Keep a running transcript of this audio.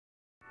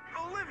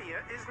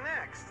is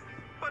next.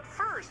 But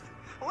first,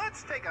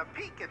 let's take a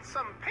peek at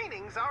some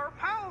paintings our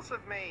pals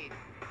have made.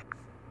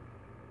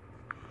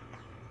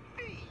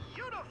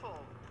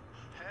 Beautiful!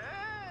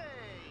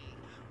 Hey!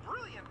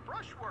 Brilliant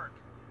brushwork!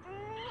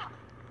 Mwah!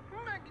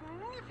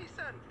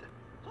 Magnificent!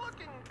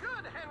 Looking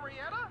good,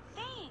 Henrietta!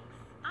 Thanks.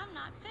 I'm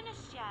not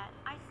finished yet.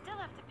 I still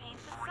have to paint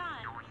the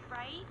sun,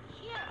 right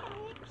here.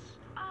 Oops!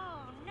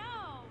 Oh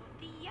no,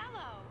 the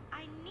yellow.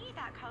 I need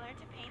that color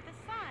to paint the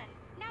sun.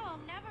 Now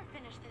I'll never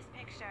finish this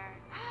picture.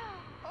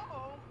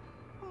 Uh-oh!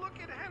 Look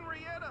at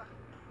Henrietta!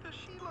 Does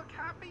she look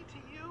happy to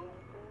you?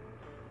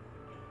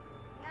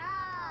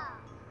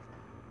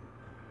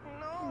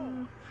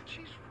 No,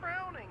 she's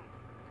frowning.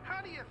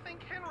 How do you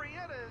think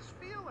Henrietta is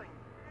feeling?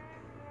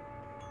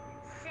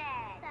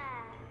 Sad.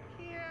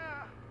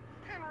 Yeah,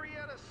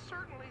 Henrietta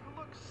certainly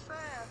looks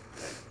sad.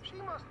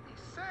 She must be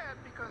sad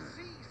because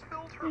Z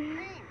spilled her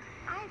paint.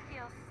 I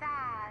feel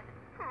sad.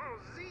 Oh,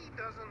 Z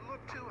doesn't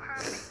look too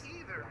happy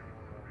either.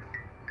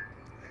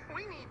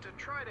 We need to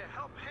try to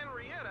help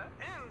Henrietta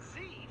and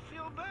Z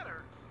feel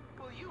better.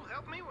 Will you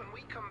help me when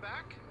we come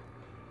back?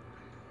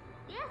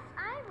 Yes,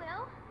 I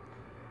will.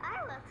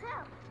 I will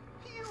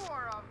too. You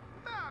are a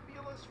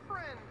fabulous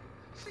friend.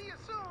 See you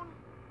soon.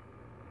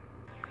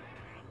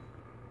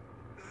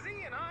 Z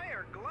and I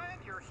are glad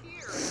you're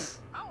here.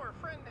 Our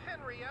friend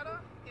Henrietta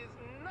is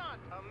not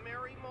a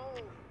merry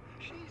mole.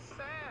 She's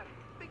sad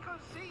because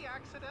Z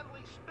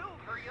accidentally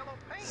spilled her yellow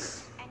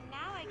paint. And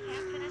now I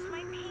can't finish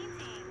my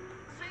painting.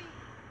 Z,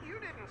 you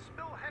didn't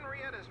spill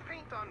Henrietta's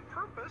paint on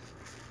purpose.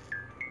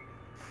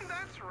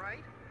 That's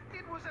right.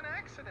 It was an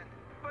accident.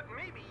 But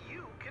maybe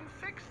you can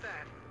fix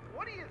that.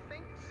 What do you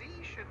think Z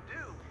should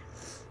do?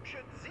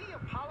 Should Z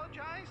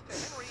apologize to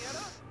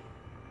Henrietta?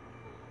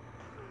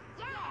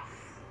 Yes.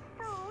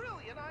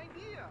 Brilliant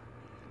idea.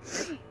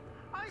 Z,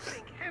 I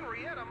think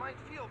Henrietta might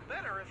feel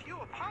better if you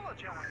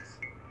apologize.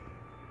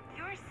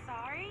 You're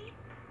sorry?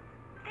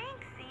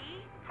 Thanks, Z.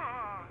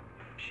 Ah,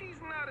 she's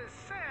not as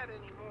sad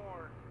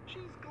anymore.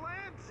 She's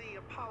glad Z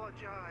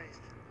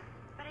apologized.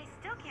 But I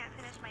still can't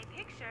finish my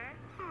picture.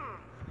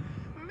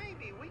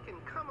 Maybe we can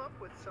come up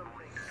with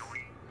something.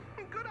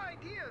 Good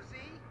idea, Z.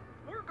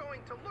 We're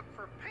going to look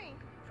for paint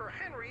for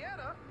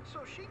Henrietta so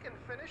she can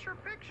finish her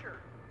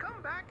picture.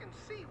 Come back and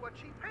see what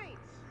she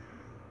paints.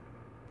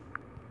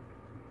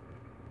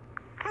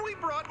 We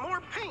brought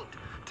more paint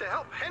to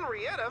help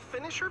Henrietta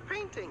finish her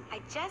painting.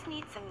 I just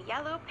need some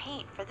yellow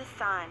paint for the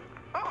sun.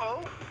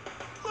 Uh-oh.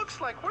 Looks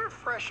like we're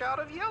fresh out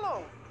of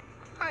yellow.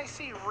 I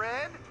see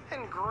red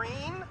and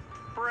green,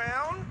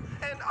 brown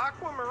and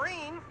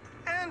aquamarine,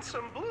 and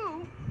some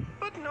blue,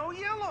 but no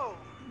yellow.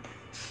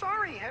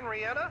 Sorry,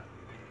 Henrietta.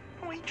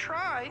 We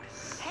tried.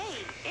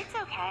 Hey, it's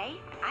okay.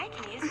 I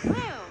can use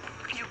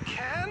blue. You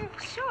can?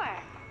 Sure.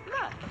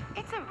 Look,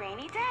 it's a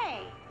rainy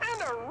day.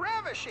 And a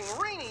ravishing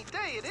rainy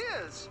day it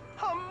is.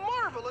 A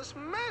marvelous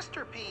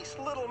masterpiece,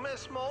 Little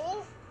Miss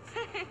Mole.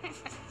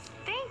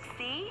 Thanks,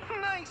 Z.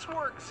 Nice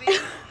work, Z.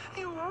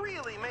 You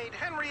really made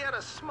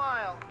Henrietta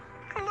smile.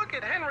 Look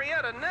at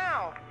Henrietta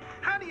now.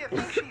 How do you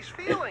think she's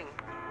feeling?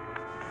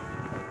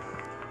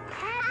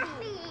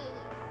 Happy.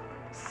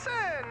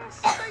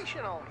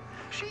 Sensational!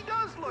 She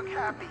does look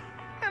happy,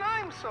 and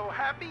I'm so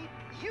happy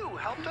you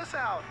helped us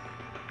out.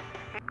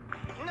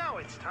 Now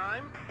it's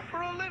time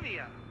for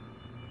Olivia.